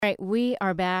right, we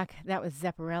are back. That was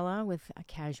Zepparella with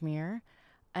Kashmir.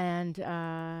 And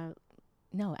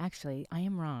no, actually, I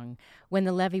am wrong. When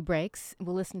the Levee Breaks.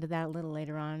 We'll listen to that a little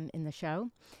later on in the show.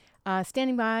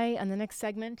 Standing by on the next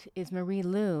segment is Marie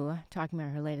Lu talking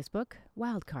about her latest book,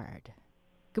 Wildcard.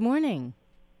 Good morning.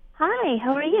 Hi,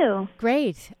 how are you?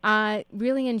 Great.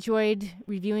 Really enjoyed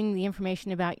reviewing the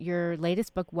information about your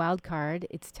latest book, Wildcard.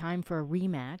 It's time for a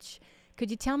rematch. Could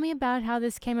you tell me about how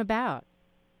this came about?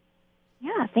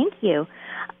 Yeah, thank you.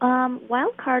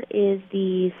 Wildcard is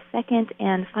the second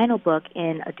and final book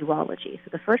in a duology. So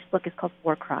the first book is called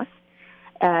Warcross.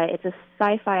 It's a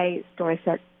sci-fi story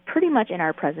set pretty much in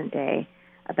our present day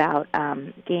about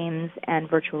games and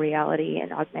virtual reality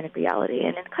and augmented reality.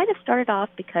 And it kind of started off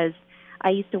because I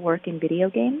used to work in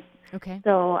video games. Okay.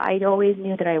 So I always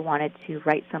knew that I wanted to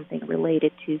write something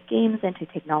related to games and to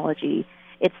technology.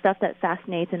 It's stuff that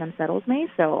fascinates and unsettles me.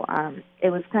 So it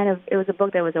was a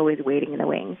book that was always waiting in the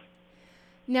wings.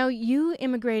 Now, you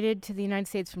immigrated to the United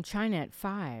States from China at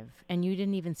 5, and you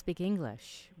didn't even speak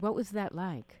English. What was that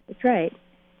like? That's right.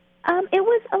 It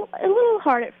was a little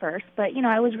hard at first, but,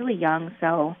 I was really young,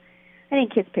 so I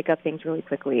think kids pick up things really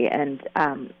quickly. And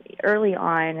early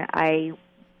on,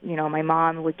 my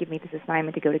mom would give me this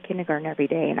assignment to go to kindergarten every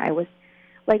day, and I would,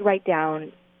 write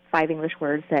down 5 English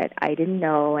words that I didn't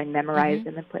know and memorize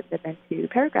them and put them into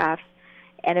paragraphs.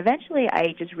 And eventually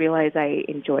I just realized I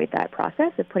enjoyed that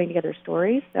process of putting together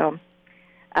stories. So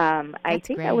I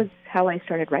think great. That was how I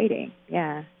started writing.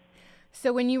 Yeah.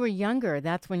 So when you were younger,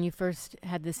 that's when you first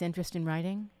had this interest in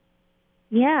writing?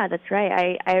 Yeah, that's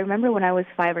right. I remember when I was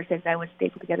 5 or 6, I would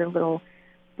staple together little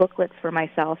booklets for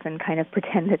myself and kind of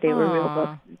pretend that they were real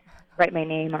books, and write my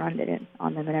name on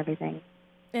them and everything.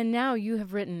 And now you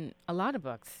have written a lot of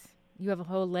books. You have a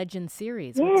whole legend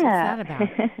series. Yeah. What's that about?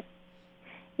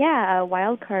 Yeah,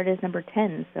 Wildcard is number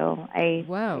 10, so I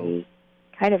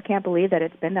kind of can't believe that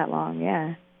it's been that long,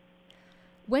 yeah.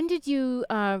 When did you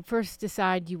first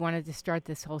decide you wanted to start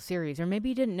this whole series? Or maybe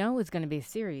you didn't know it was going to be a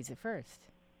series at first.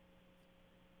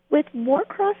 With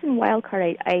Warcross and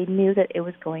Wildcard, I knew that it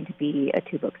was going to be a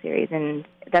 2-book series, and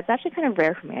that's actually kind of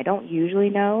rare for me. I don't usually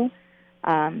know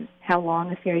how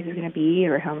long a series is going to be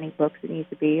or how many books it needs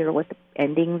to be or what the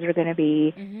endings are going to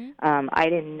be. I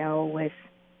didn't know with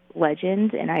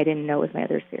Legend, and I didn't know with my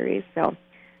other series, so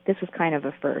this was kind of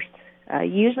a first.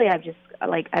 Usually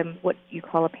I'm what you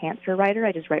call a pantser writer.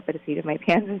 I just write by the seat of my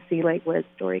pants and see where the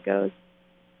story goes.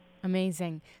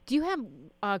 Amazing. Do you have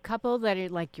a couple that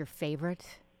are your favorite?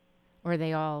 Or are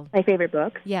they all... My favorite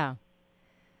book? Yeah.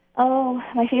 Oh,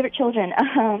 my favorite children.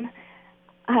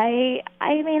 I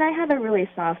have a really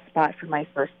soft spot for my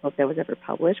first book that was ever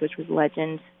published, which was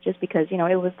Legend, just because, it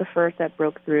was the first that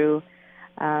broke through.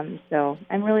 So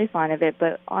I'm really fond of it.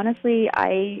 But honestly,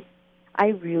 I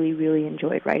really, really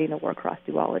enjoyed writing the Warcross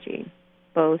duology,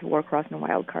 both Warcross and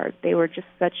Wildcard. They were just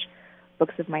such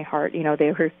books of my heart.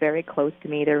 They were very close to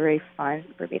me. They were very fun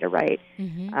for me to write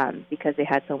because they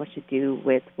had so much to do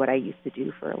with what I used to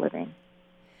do for a living.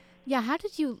 Yeah, how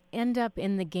did you end up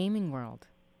in the gaming world?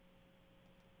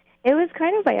 It was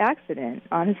kind of by accident,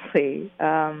 honestly.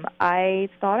 I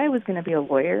thought I was going to be a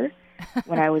lawyer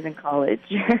when I was in college,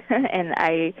 and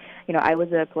I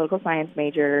was a political science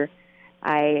major.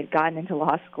 I had gotten into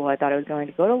law school. I thought I was going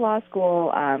to go to law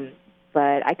school,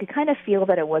 but I could kind of feel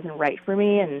that it wasn't right for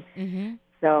me, and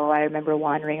so I remember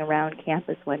wandering around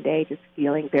campus one day just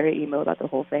feeling very emo about the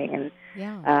whole thing, and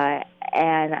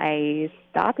and I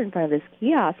stopped in front of this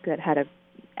kiosk that had an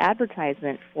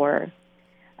advertisement for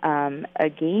a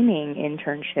gaming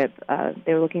internship.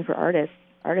 They were looking for artist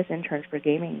interns for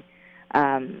gaming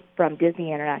from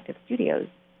Disney Interactive Studios.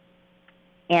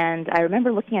 And I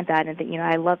remember looking at that and thinking,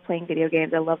 I love playing video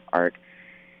games. I love art.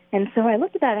 And so I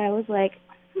looked at that and I was like,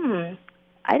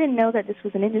 I didn't know that this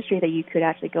was an industry that you could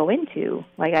actually go into.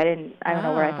 I don't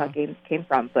know where I thought games came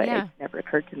from, but it never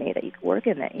occurred to me that you could work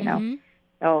in it,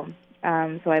 So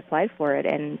I applied for it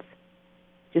and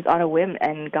just on a whim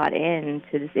and got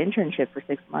into this internship for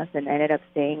 6 months and ended up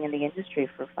staying in the industry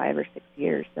for 5 or 6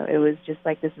 years. So it was just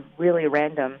this really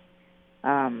random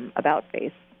about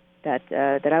face that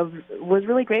I was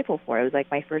really grateful for. It was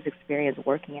my first experience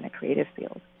working in a creative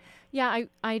field. Yeah,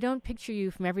 I don't picture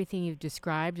you from everything you've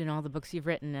described and all the books you've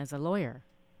written as a lawyer.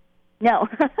 No.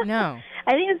 No.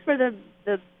 I think it's for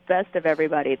the best of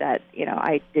everybody that,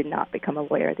 I did not become a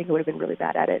lawyer. I think I would have been really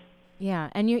bad at it. Yeah,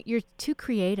 and you're too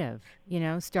creative,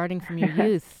 starting from your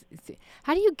youth.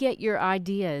 How do you get your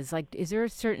ideas? Is there a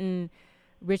certain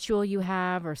ritual you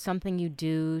have or something you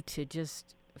do to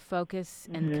just focus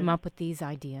and come up with these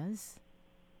ideas?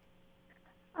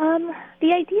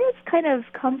 The ideas kind of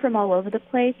come from all over the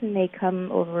place, and they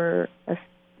come over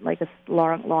like a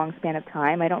long span of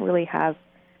time. I don't really have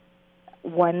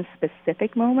one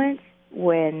specific moment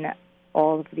when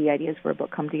all of the ideas for a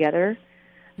book come together.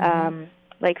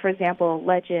 Like, for example,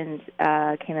 Legend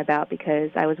came about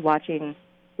because I was watching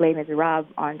Les Miserables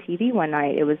on TV one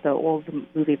night. It was the old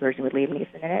movie version with Liam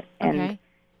Neeson in it. And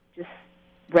just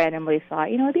randomly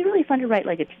thought, it'd be really fun to write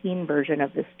like a teen version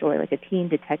of this story, like a teen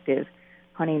detective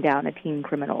hunting down a teen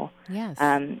criminal. Yes.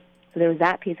 So there was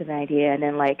that piece of an idea. And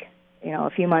then, a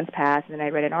few months passed, and then I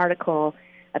read an article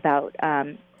about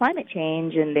climate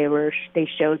change, and they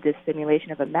showed this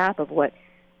simulation of a map of what,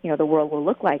 the world will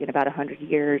look like in about 100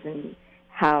 years, and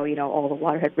how, all the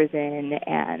water had risen,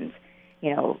 and,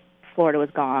 Florida was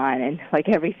gone, and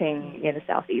everything in the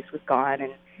southeast was gone,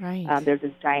 and there's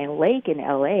this giant lake in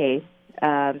L.A.,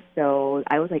 so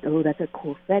I was like, oh, that's a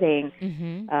cool setting,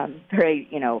 very,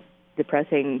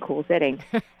 depressing, cool setting.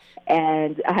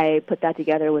 And I put that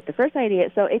together with the first idea.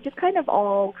 So it just kind of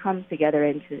all comes together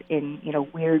in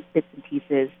weird bits and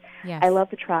pieces. Yes. I love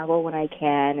to travel when I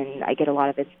can, and I get a lot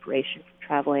of inspiration from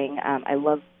traveling. I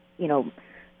love,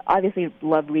 obviously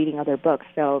love reading other books,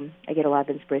 so I get a lot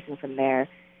of inspiration from there.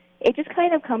 It just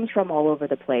kind of comes from all over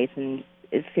the place, and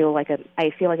I feel like a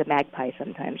magpie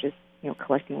sometimes, just,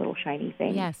 collecting little shiny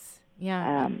things. Yes.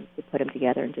 Yeah. To put them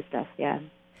together into stuff, yeah.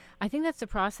 I think that's the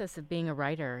process of being a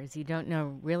writer, is you don't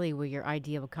know really where your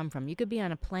idea will come from. You could be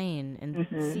on a plane and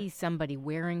see somebody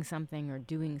wearing something or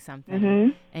doing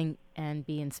something and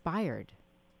be inspired.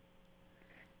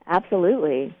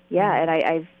 Absolutely. Yeah, and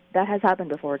I've that has happened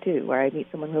before too, where I meet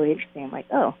someone really interesting. I'm like,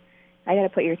 oh, I got to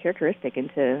put your characteristic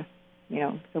into,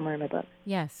 somewhere in my book.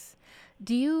 Yes.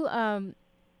 Do you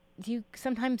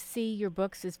sometimes see your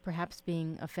books as perhaps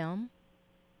being a film?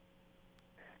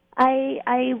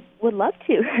 I would love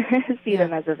to see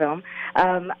them as a film.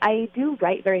 I do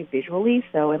write very visually,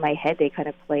 so in my head they kind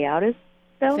of play out as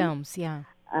films. Yeah.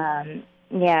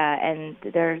 Yeah, and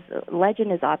there's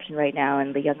Legend is option right now,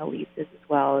 and The Young Elites is as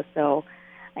well. So,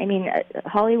 I mean,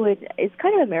 Hollywood, it's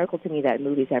kind of a miracle to me that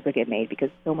movies ever get made, because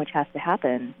so much has to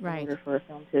happen in order for a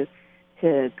film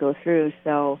to go through.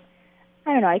 So,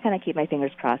 I don't know. I kind of keep my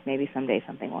fingers crossed. Maybe someday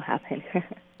something will happen.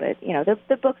 But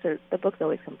the books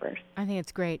always come first. I think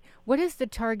it's great. What is the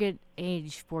target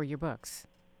age for your books?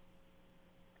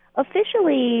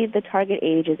 Officially, the target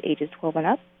age is ages 12 and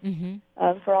up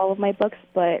for all of my books.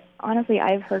 But honestly,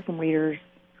 I've heard from readers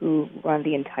who run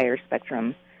the entire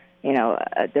spectrum.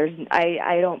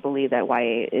 I don't believe that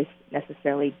YA is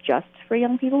necessarily just for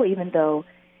young people, even though,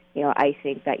 I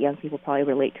think that young people probably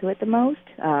relate to it the most.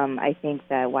 I think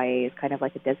that YA is kind of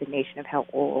like a designation of how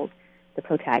old the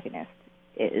protagonist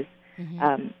is.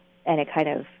 And it kind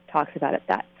of talks about at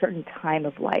that certain time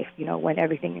of life, when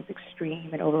everything is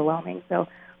extreme and overwhelming. So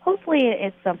hopefully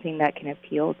it's something that can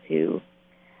appeal to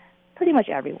pretty much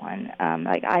everyone.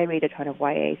 I read a ton of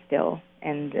YA still,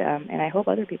 and I hope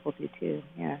other people do too,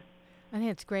 yeah. I think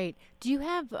it's great. Do you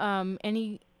have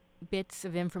any bits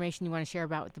of information you want to share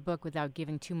about the book without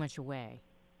giving too much away?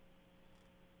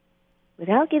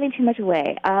 Without giving too much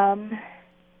away.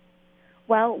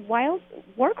 Well,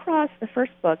 Warcross, the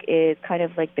first book, is kind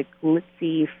of like the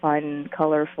glitzy, fun,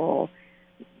 colorful,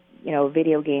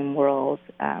 video game world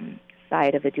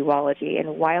side of the duology, and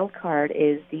Wildcard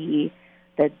is the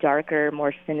darker,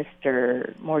 more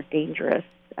sinister, more dangerous,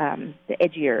 the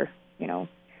edgier,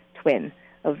 twin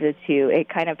of the two. It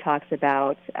kind of talks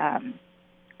about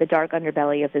the dark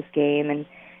underbelly of this game and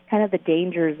kind of the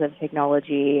dangers of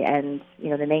technology, and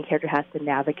the main character has to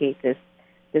navigate this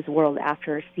world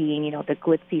after seeing the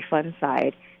glitzy fun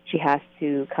side. She has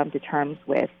to come to terms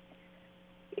with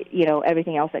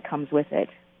everything else that comes with it,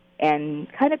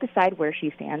 and kind of decide where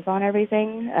she stands on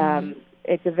everything.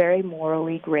 It's a very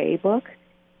morally gray book,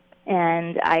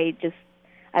 and I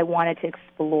wanted to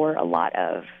explore a lot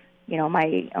of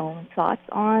my own thoughts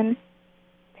on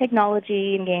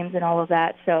technology and games and all of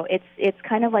that. So it's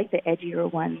kind of like the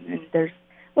edgier one, and there's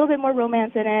a little bit more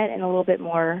romance in it and a little bit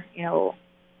more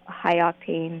high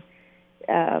octane,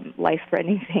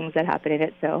 life-threatening things that happen in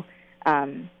it. So,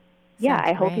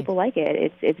 I hope people like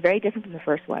it. It's very different from the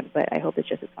first one, but I hope it's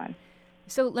just as fun.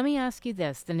 So let me ask you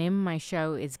this. The name of my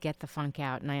show is Get the Funk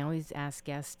Out, and I always ask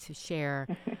guests to share.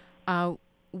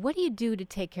 What do you do to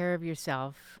take care of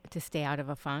yourself to stay out of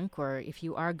a funk? Or if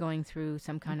you are going through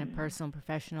some kind of personal,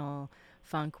 professional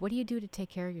funk, what do you do to take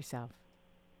care of yourself?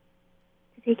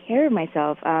 To take care of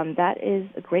myself? That is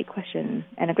a great question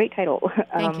and a great title.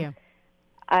 Thank you.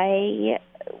 I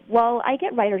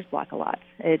get writer's block a lot.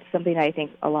 It's something I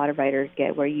think a lot of writers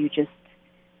get, where you just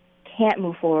can't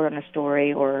move forward on a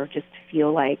story, or just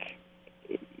feel like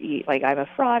I'm a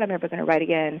fraud, I'm never going to write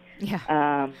again.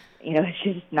 Yeah. It's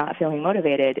just not feeling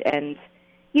motivated. And,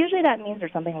 usually that means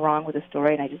there's something wrong with the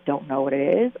story and I just don't know what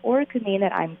it is, or it could mean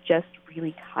that I'm just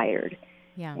really tired.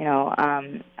 Yeah.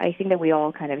 I think that we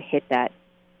all kind of hit that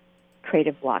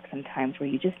creative block sometimes where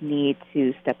you just need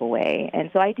to step away. And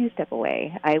so I do step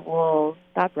away. I will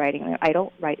stop writing. I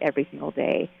don't write every single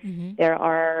day. Mm-hmm. There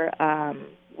are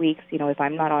weeks, if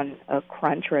I'm not on a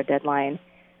crunch or a deadline,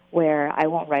 where I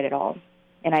won't write at all.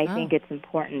 And I think it's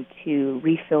important to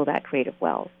refill that creative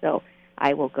well. So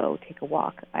I will go take a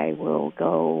walk. I will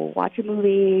go watch a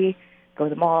movie, go to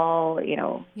the mall,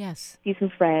 Yes. see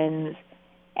some friends,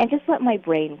 and just let my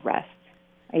brain rest.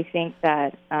 I think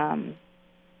that,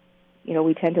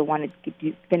 we tend to want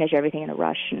to finish everything in a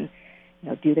rush and,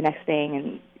 do the next thing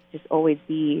and just always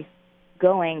be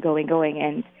going.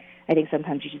 And I think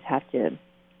sometimes you just have to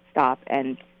stop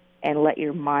and let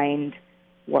your mind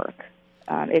work.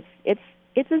 It's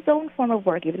its own form of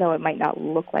work, even though it might not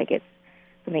look like it's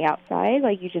from the outside.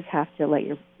 Like, you just have to let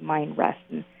your mind rest.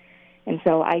 And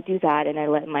so I do that, and I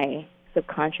let my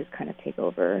subconscious kind of take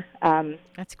over.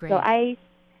 That's great. So and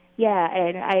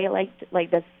I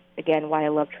like that's, again, why I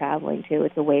love traveling, too.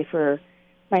 It's a way for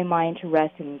my mind to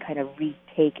rest and kind of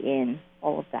retake in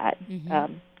all of that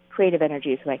creative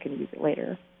energy so I can use it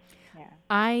later. Yeah.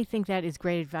 I think that is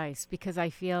great advice because I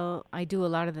feel I do a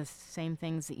lot of the same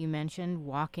things that you mentioned,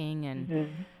 walking, and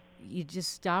you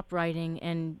just stop writing,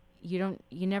 and you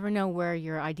never know where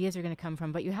your ideas are going to come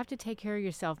from, but you have to take care of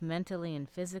yourself mentally and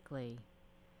physically.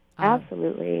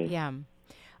 Absolutely. Yeah.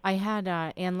 I had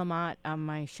Anne Lamott on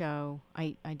my show.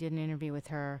 I did an interview with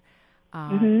her,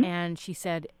 and she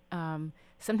said,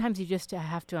 sometimes you just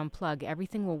have to unplug.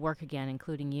 Everything will work again,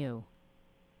 including you.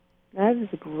 That is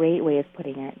a great way of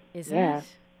putting it. Isn't it?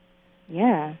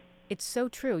 Yeah. It's so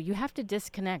true. You have to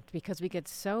disconnect because we get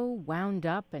so wound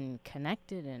up and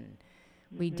connected, and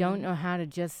we don't know how to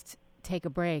just take a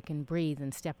break and breathe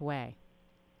and step away.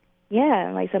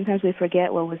 Yeah, like sometimes we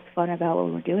forget what was fun about what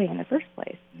we were doing in the first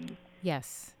place.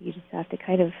 Yes. You just have to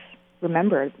kind of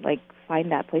remember,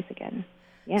 find that place again.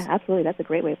 Yeah, absolutely. That's a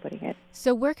great way of putting it.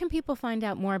 So where can people find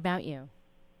out more about you?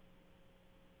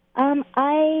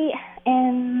 I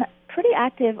am pretty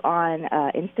active on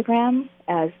Instagram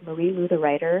as Marie Lu the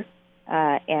Writer,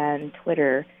 and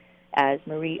Twitter as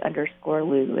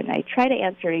Marie_Lu. And I try to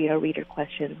answer, reader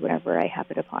questions whenever I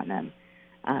happen upon them.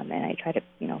 And I try to,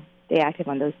 stay active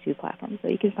on those two platforms. So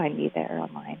you can find me there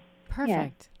online.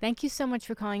 Perfect. Yeah. Thank you so much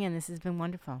for calling in. This has been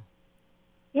wonderful.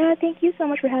 Yeah, thank you so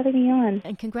much for having me on.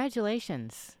 And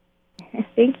congratulations.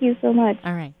 Thank you so much.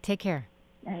 All right. Take care.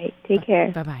 All right. Take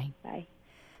care. Bye-bye. Bye.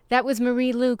 That was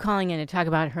Marie Lu calling in to talk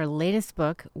about her latest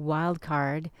book, Wild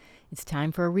Card. It's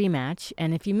time for a rematch.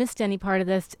 And if you missed any part of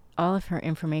this, all of her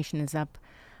information is up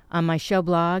on my show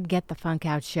blog,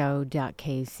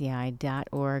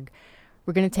 getthefunkoutshow.kuci.org.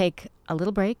 We're going to take a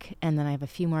little break, and then I have a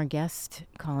few more guests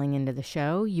calling into the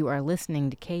show. You are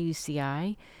listening to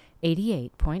KUCI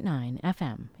 88.9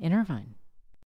 FM in Irvine.